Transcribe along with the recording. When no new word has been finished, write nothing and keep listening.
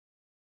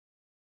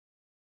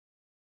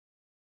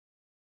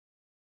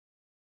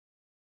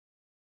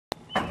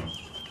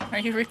Are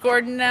you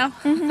recording now?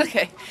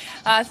 Okay.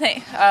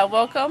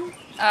 Welcome.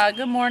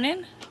 Good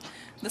morning.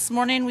 This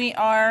morning we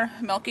are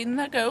milking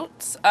the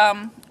goats.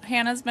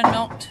 Hannah's been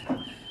milked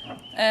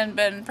and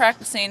been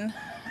practicing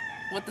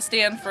with the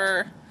stand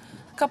for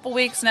a couple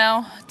weeks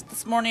now.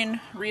 This morning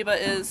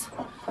Reba is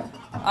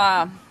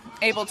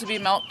able to be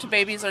milked.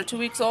 Babies are 2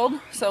 weeks old,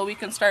 so we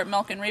can start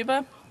milking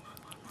Reba.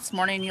 This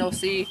morning you'll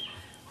see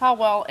how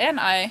well, and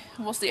I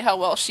will see how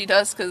well she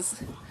does, because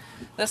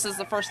this is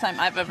the first time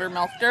I've ever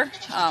milked her.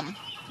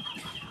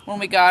 When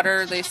we got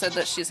her, they said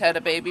that she's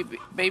had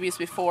babies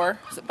before,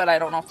 but I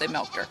don't know if they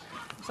milked her.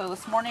 So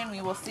this morning we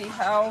will see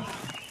how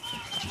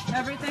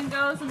everything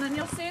goes, and then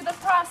you'll see the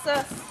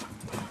process,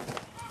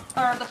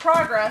 or the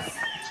progress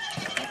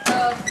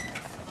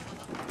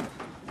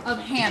of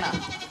Hannah.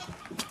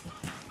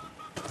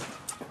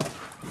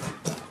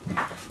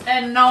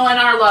 And knowing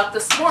our luck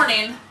this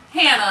morning,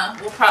 Hannah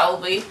will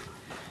probably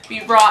be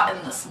brought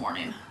in this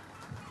morning.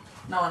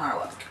 Knowing our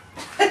luck.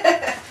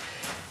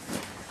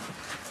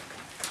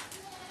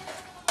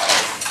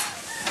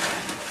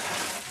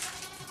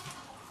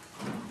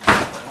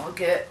 We'll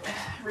get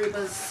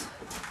Reba's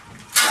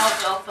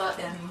alfalfa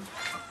and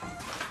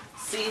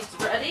seeds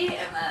ready,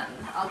 and then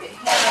I'll get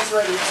Hannah's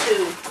ready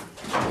too,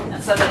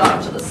 and set it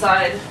off to the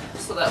side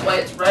so that way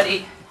it's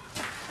ready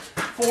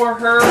for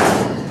her.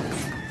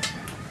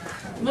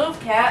 Move,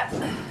 cat.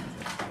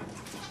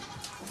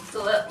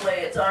 So that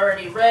way it's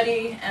already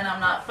ready, and I'm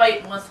not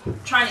fighting with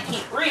trying to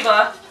keep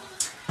Reba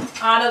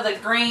out of the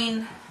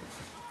grain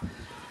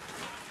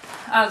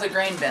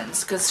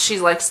bins, because she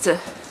likes to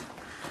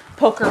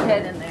poke her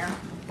head in there.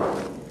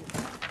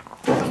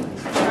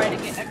 Try to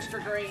get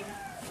extra grain.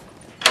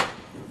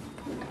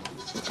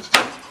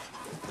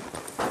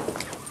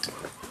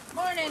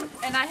 Morning,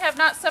 and I have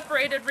not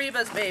separated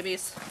Reba's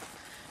babies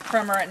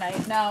from her at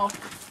night. No.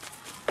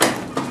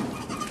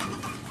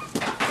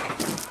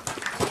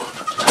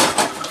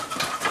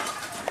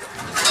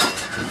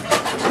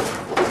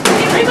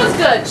 Reba's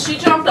good. She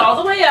jumped all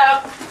the way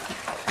up,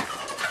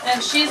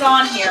 and she's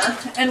on here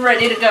and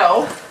ready to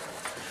go.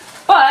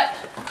 But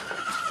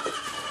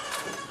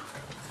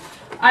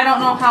I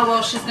don't know how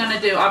well she's going to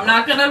do. I'm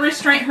not going to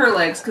restrain her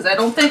legs because I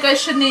don't think I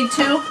should need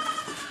to.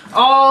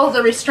 All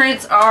the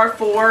restraints are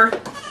for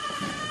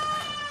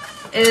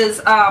is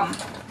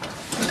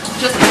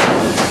just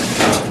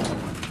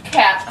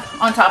cat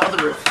on top of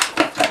the roof.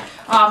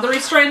 The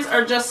restraints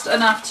are just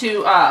enough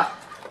to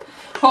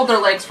hold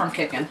their legs from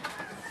kicking.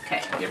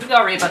 Okay, here we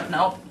go, Reba.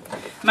 Nope.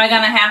 Am I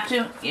going to have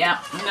to? Yeah,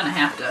 I'm going to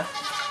have to.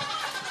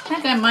 I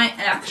think I might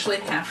actually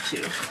have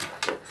to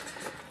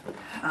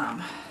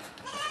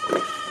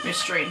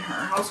restrain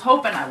her. I was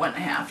hoping I wouldn't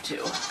have to.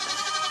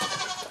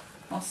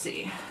 We'll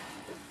see.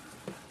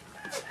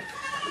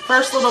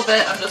 First little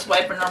bit, I'm just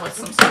wiping her with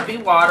some soapy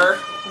water.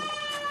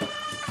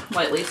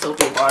 Lightly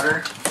soapy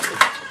water.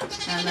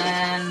 And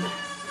then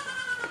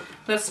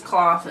this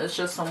cloth is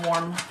just a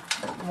warm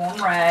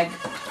rag.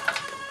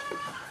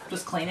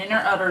 Just cleaning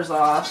her udders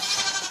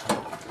off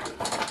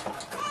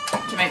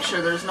to make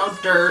sure there's no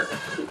dirt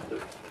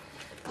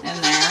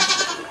in there.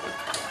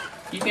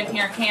 You can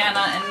hear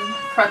Hannah and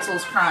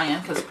Pretzels crying,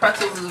 because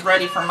Pretzels is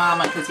ready for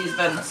Mama because he's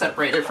been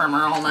separated from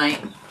her all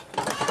night.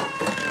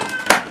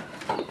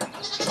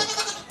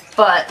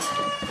 But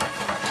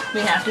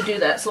we have to do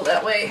that so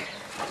that way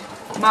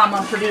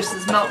Mama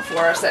produces milk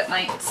for us at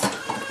nights.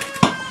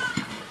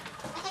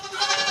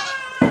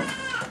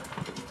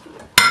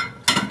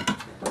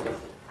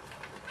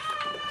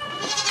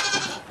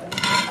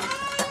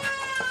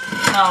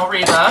 No,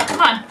 Reba,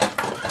 come on.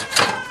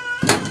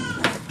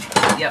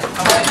 Yep,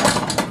 okay.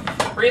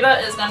 Reba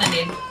is going to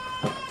need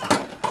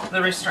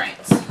the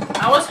restraints.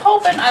 I was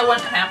hoping I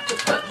wouldn't have to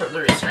put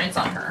the restraints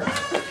on her.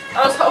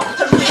 I was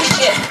hoping we could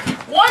get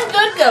one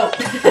good goat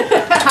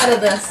out of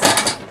this.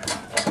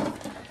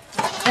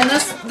 And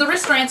the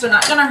restraints are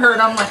not going to hurt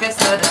them, like I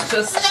said. It's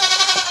just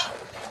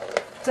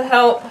to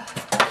help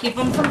keep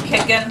them from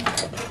kicking.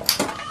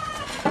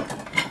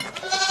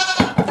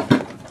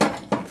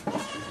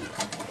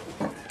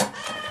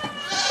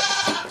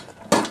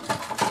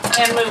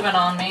 And moving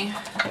on me.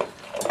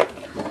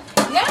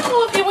 Yeah,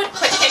 well, if you would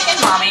quit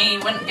kicking Mommy, you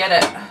wouldn't get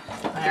it.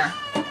 There.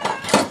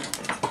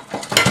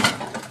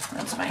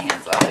 Rinse my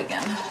hands off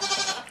again.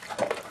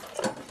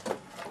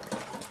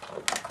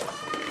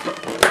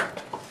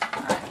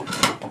 Alright.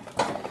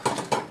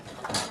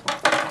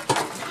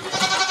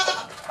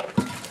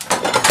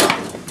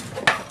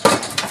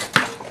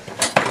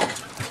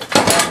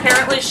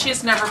 Apparently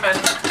she's never been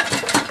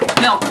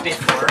milked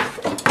before.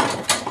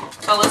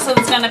 So this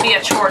is going to be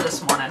a chore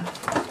this morning.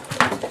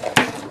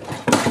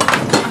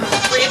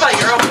 Reba,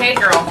 you're okay,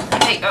 girl.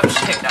 Hey, oh,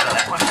 she kicked out of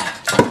that one.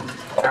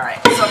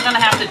 Alright, so I'm going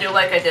to have to do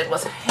like I did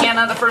with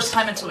Hannah the first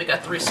time until we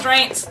got the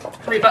restraints.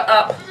 Reba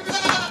up.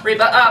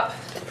 Reba up.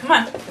 Come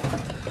on.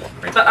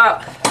 Reba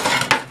up.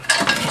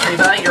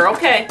 Reba, you're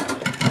okay.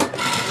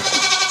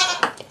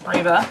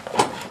 Reba.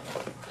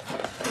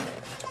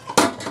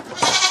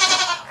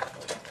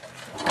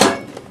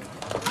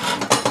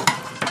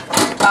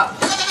 Up.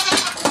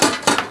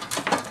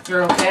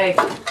 You're okay.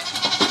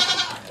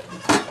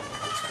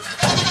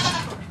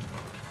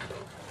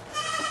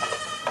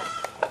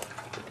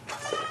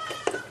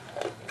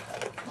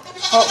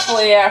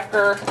 Hopefully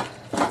after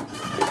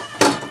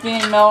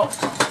being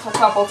milked a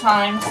couple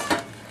times,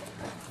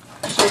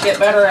 she'll get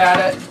better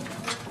at it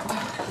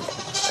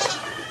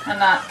and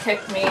not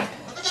kick me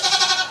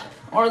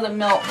or the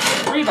milk.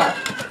 Reba,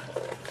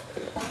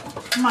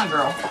 come on,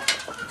 girl.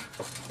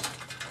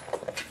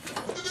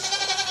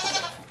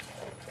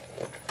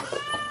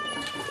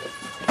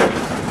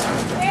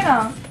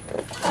 Hannah,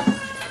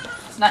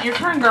 it's not your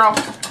turn, girl.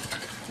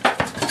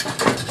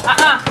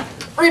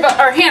 Reba,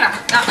 or Hannah,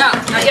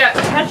 not yet.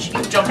 How'd you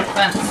jump the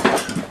fence?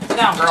 Sit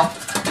down, girl.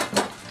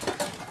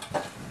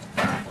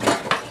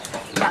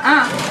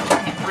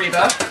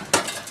 Reba.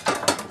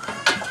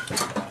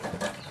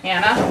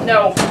 Hannah,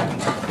 no.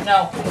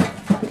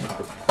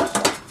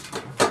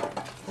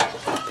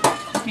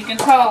 You can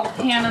tell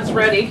Hannah's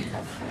ready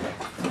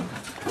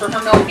for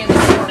her milking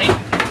this morning.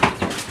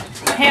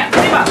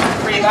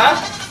 Reba.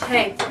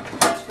 Hey.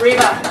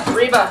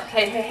 Reba.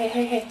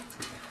 Hey.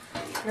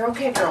 You're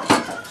okay, girl.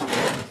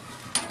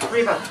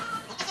 Reba.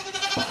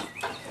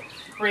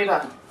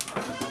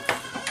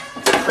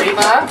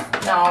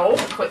 No.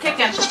 Quit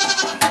kicking.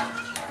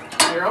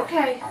 You're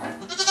okay.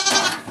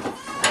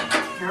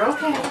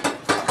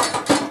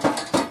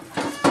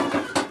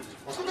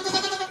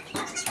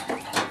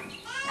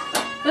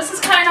 This is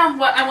kind of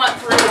what I went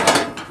through,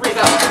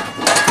 Reba.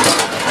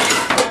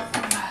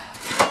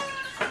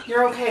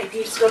 You're okay. Do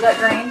you still got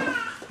grain?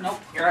 Nope,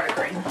 you're out of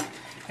grain.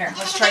 Here,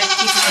 let's try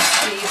keeping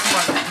this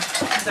more grain.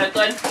 Is that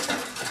good?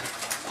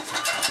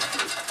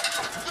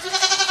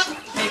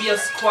 Maybe you'll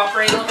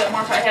cooperate a little bit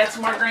more if I had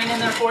some more grain in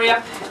there for you.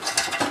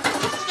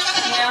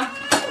 Yeah?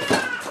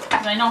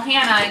 Because I know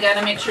Hannah, I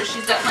gotta make sure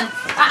she's got plenty.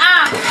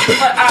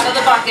 Put out of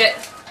the bucket.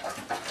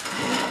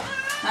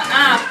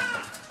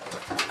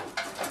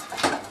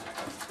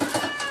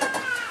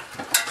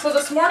 So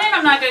this morning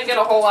I'm not gonna get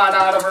a whole lot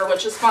out of her,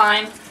 which is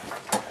fine.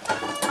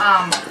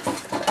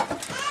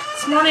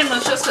 This morning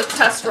was just a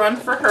test run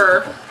for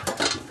her.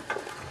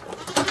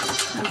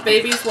 And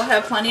babies will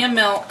have plenty of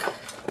milk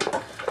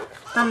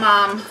for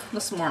Mom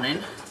this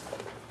morning.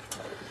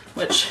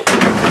 Which,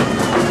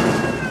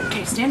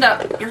 okay, stand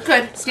up. You're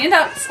good. Stand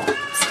up.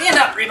 Stand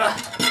up, Reba.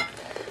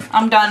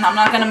 I'm done. I'm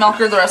not going to milk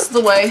her the rest of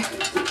the way.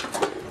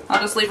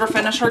 I'll just leave her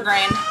finish her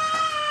grain.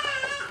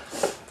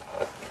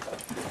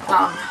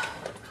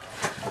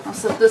 I'll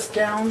set this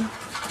down.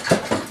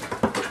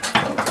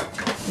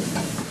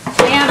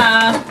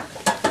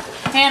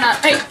 Hannah,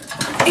 hey,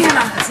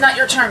 Hannah, it's not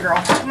your turn,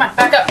 girl. Come on,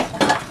 back up.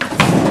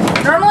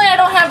 Normally I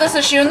don't have this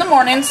issue in the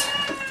mornings.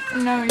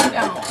 No, you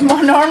don't.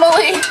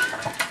 Normally,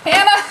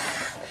 Hannah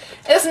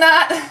is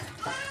not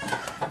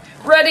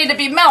ready to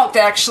be milked,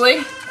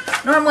 actually.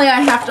 Normally I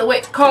have to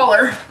wait to call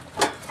her.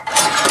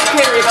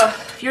 Okay, Reba,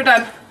 you're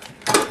done.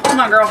 Come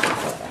on, girl.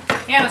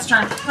 Hannah's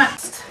turn.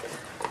 Next.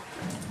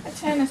 It's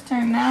Hannah's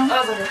turn now.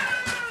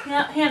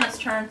 Yeah, Hannah's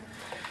turn.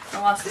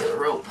 I lost the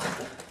rope.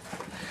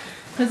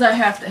 Because I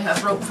have to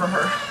have rope for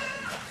her.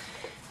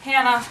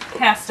 Hannah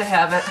has to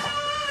have it.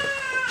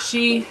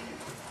 She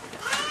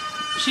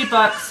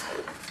bucks,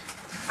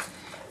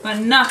 but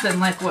nothing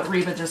like what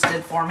Reba just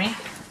did for me.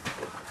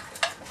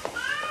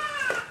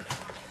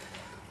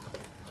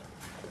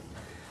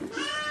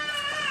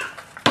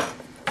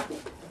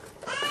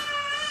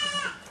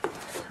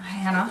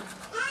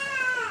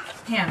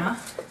 Hannah.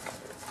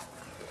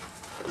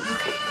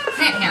 Okay,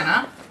 hey,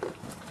 Hannah.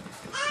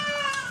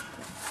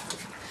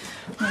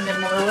 I'm gonna give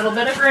her a little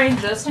bit of grain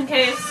just in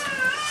case.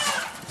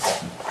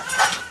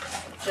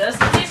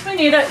 Just in case we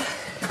need it.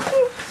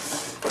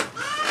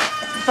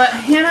 But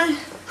Hannah,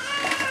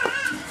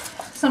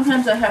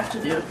 sometimes I have to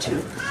do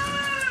 2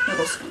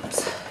 little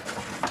scoops.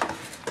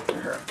 For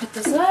her, pick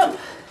this up.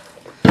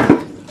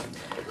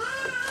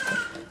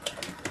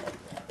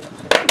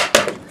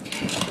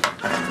 Okay.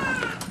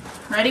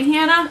 Ready,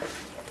 Hannah?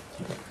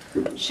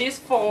 She's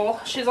full.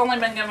 She's only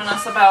been giving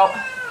us about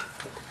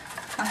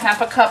a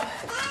half a cup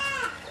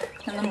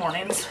in the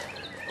mornings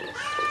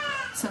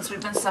since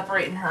we've been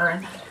separating her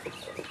and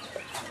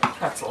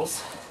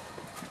pretzels.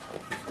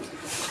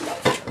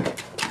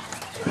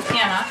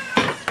 Hannah,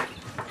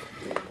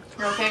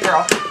 you're okay,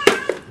 girl.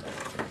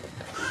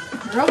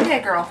 You're okay,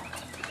 girl.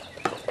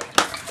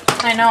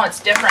 I know it's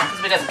different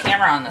because we got the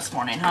camera on this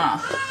morning, huh?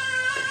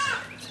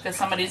 Because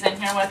somebody's in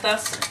here with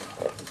us.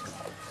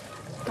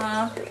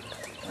 Huh?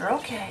 You're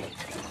okay.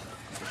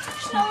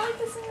 I like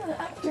this in the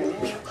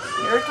afternoon.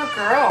 You're a good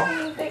girl.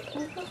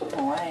 Put them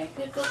away.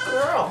 Be a good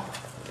girl.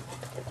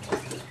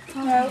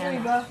 Oh, Yeah,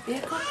 Reba. Be a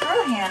good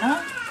girl,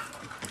 Hannah.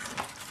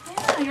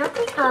 Yeah, you're a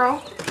good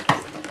girl.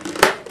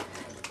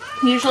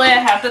 Usually I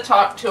have to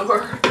talk to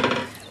her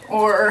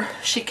or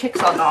she kicks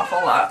an awful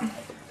lot.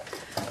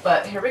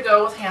 But here we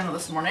go with Hannah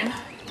this morning.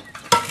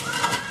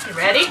 You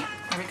ready?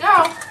 Here we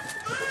go.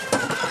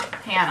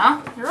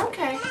 Hannah, you're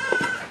okay.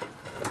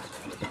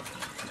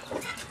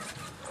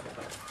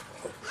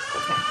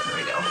 Okay, here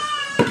we go.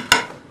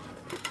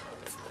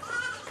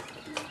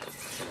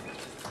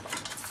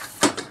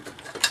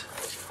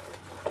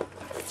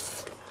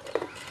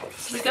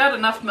 So we got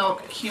enough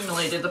milk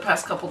accumulated the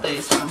past couple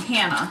days from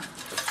Hannah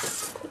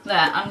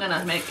that I'm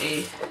gonna make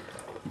a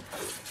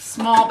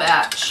small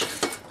batch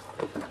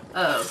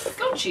of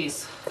goat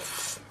cheese.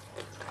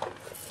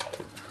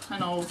 I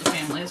know the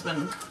family has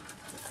been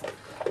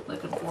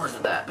looking forward to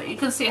that, but you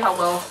can see how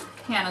well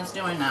Hannah's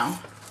doing now.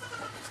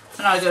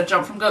 I know I gotta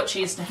jump from goat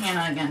cheese to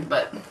Hannah again,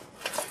 but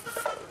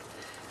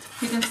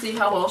you can see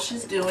how well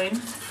she's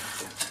doing.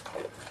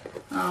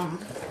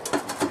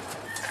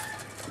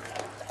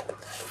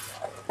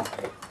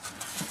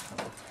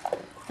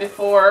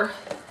 Before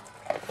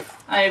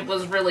I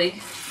was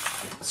really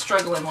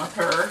struggling with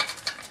her,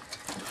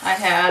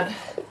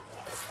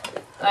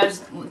 I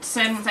was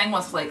same thing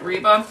with like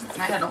Reba.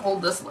 I had to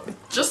hold this,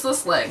 just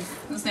this leg.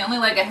 It's the only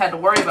leg I had to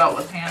worry about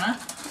with Hannah.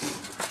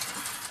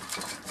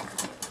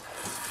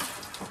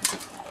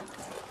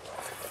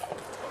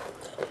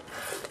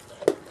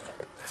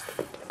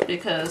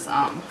 Because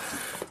I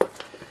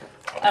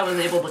was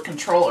able to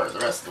control her the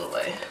rest of the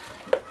way.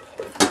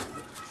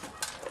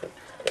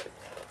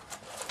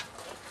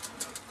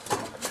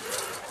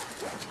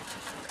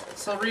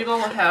 So Reba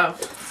will have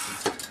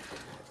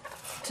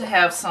to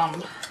have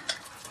some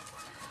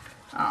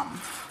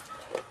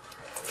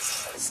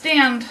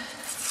stand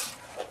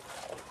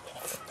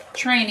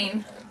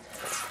training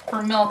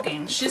for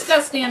milking. She's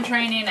got stand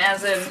training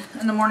as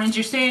in the mornings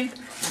you've seen.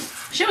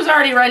 She was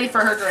already ready for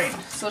her grain,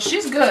 so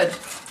she's good.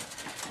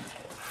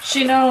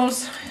 She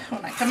knows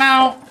when I come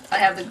out, I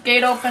have the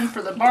gate open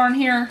for the barn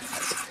here,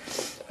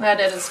 that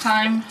it is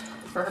time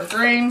for her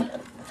grain.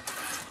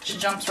 She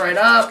jumps right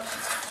up.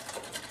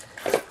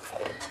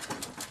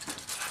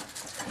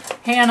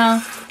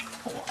 Hannah,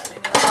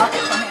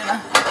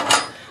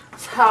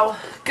 how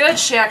good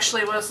she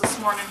actually was this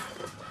morning.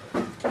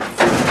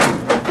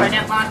 If I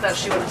didn't lock that,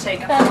 she would have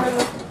taken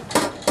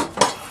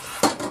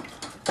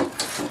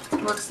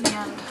towards the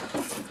end.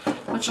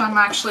 Which I'm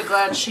actually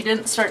glad she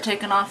didn't start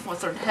taking off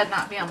with her head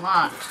not being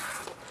locked.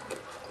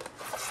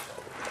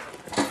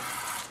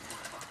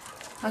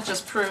 That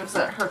just proves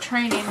that her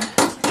training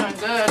is doing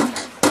good.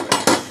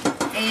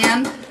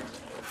 And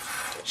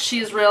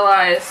she's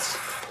realized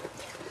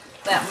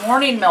that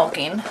morning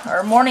milking,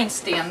 or morning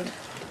stand,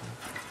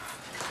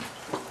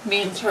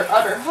 means her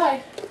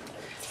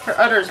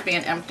udder's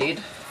being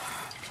emptied.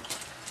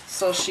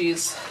 So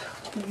she's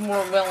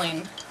more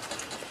willing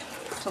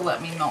to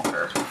let me milk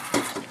her.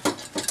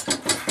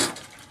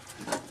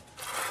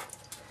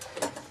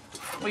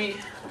 We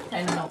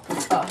had to milk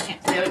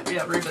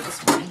Reba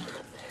this morning.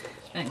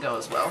 Didn't go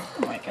as well.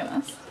 Oh my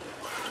goodness.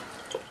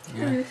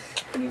 Yeah.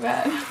 Pretty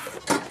bad.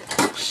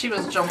 She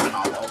was jumping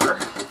all over.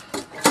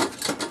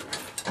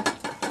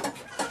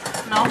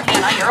 No,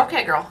 Hannah, you're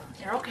okay, girl.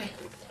 You're okay.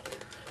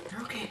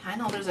 You're okay. I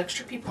know there's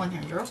extra people in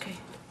here. You're okay.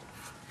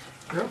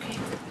 You're okay.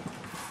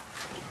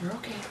 You're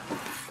okay.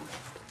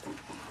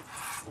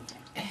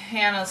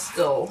 Hannah's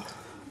still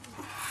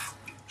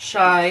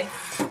shy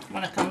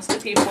when it comes to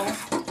people.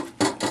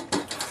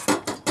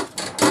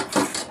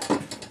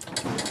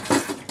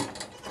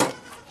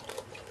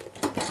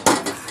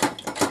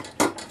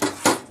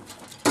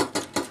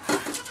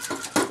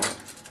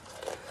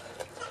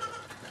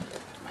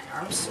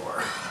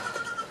 Sore.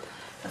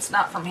 It's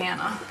not from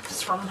Hannah.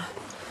 It's from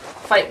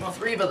fighting with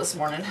Reba this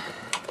morning.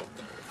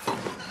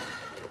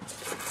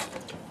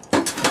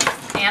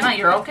 Hannah,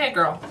 you're okay,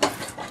 girl.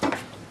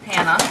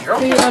 Hannah, you're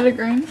okay. Are you out of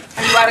grain?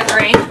 Are you out of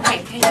grain?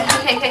 Hey,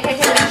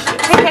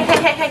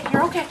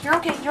 you're okay, you're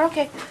okay, you're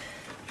okay.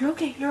 You're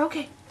okay, you're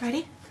okay.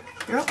 Ready?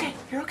 You're okay,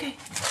 you're okay.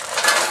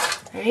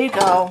 There you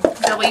go. Is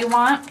that what you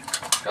want?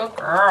 Good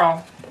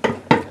girl.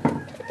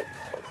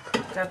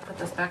 Gotta put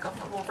this back up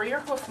over your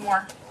hoof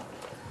more.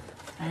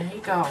 There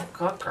you go.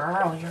 Good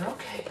girl. You're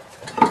okay.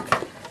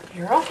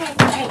 You're okay.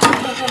 Hey.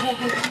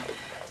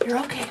 You're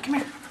okay. Come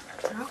here.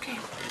 You're okay.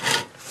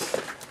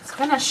 Let's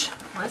finish.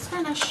 Let's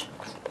finish.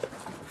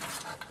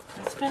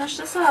 Let's finish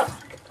this up.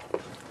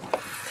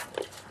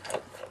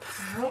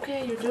 You're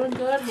okay. You're doing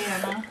good,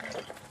 Hannah.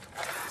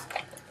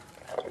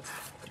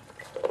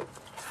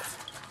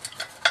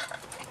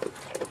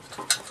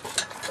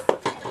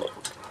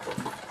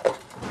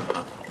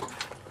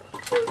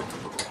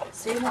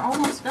 See, we're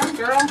almost done,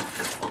 girl.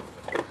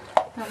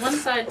 That one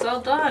side's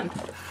all done.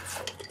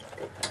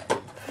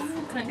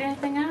 Couldn't get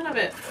anything out of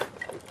it.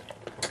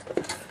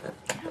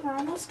 Yeah, we're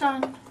almost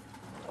done.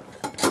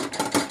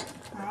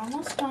 We're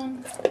almost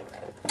done.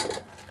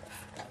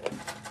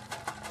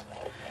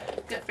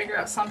 Gotta figure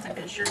out something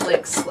because your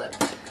leg slipped.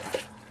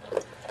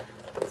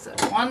 It's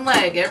one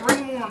leg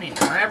every morning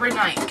or every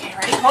night. Okay,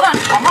 ready? Hold on.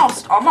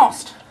 Almost.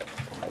 Almost.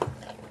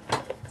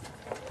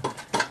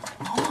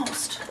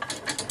 Almost.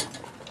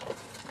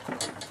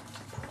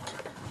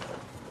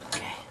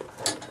 Okay.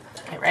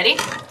 Okay, ready?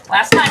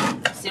 Last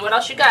time. See what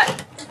else you got.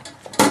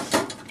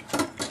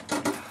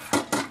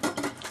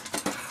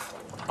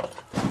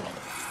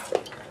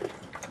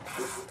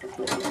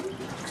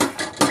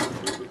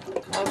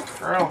 Good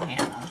girl,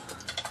 Hannah.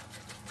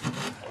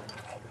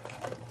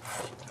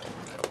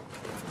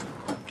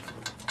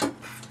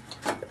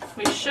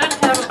 We should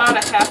have about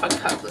a half a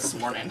cup this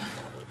morning,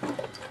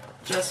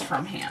 just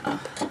from Hannah.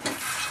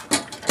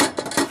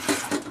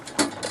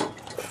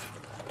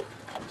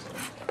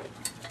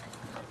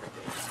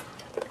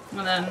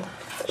 And then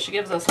she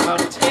gives us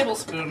about a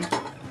tablespoon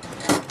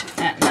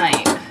at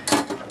night.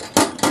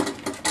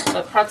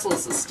 But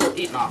Pretzels is still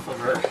eating off of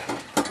her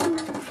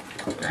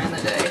during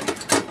the day.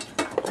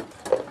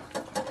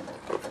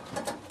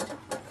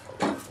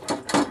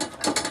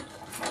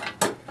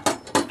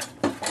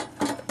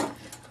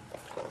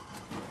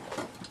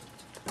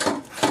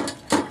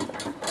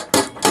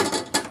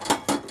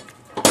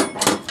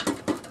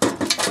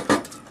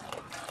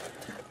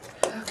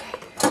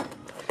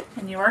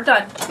 You are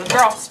done. Good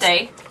girl.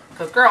 Stay.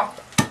 Good girl.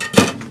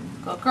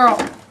 Good girl.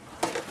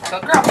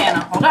 Good girl,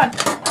 Hannah. Hold on.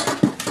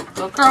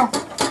 Good girl.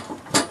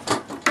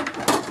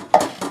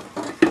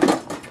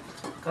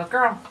 Good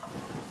girl.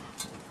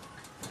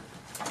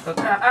 Good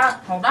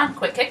girl. Hold on.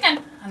 Quit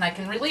kicking, and I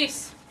can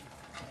release.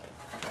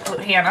 Good,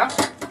 Hannah.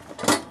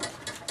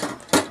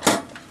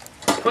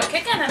 Quit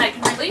kicking, and I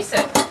can release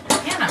it.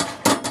 Hannah.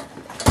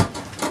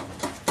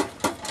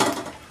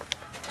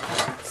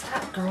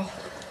 Stop, girl.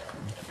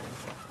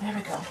 There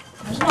we go.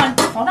 There's one.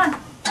 Hold on.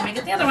 Let me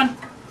get the other one.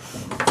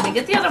 Let me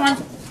get the other one.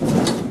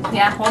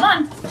 Yeah, hold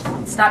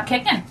on. Stop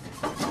kicking.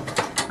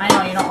 I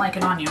know you don't like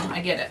it on you.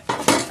 I get it.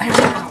 I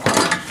really don't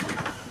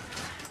like it.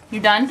 You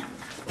done?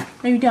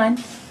 Are you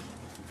done?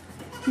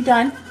 You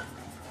done?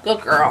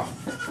 Good girl.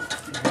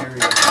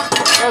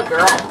 Good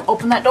girl.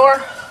 Open that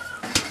door.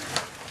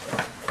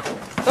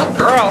 Good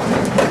girl.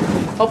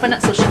 Open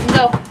it so she can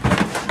go.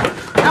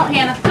 Out,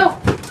 Hannah. Go.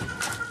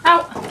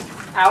 Out.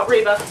 Out,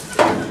 Reba.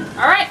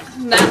 All right,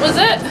 that was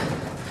it.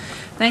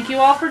 Thank you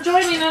all for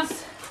joining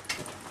us.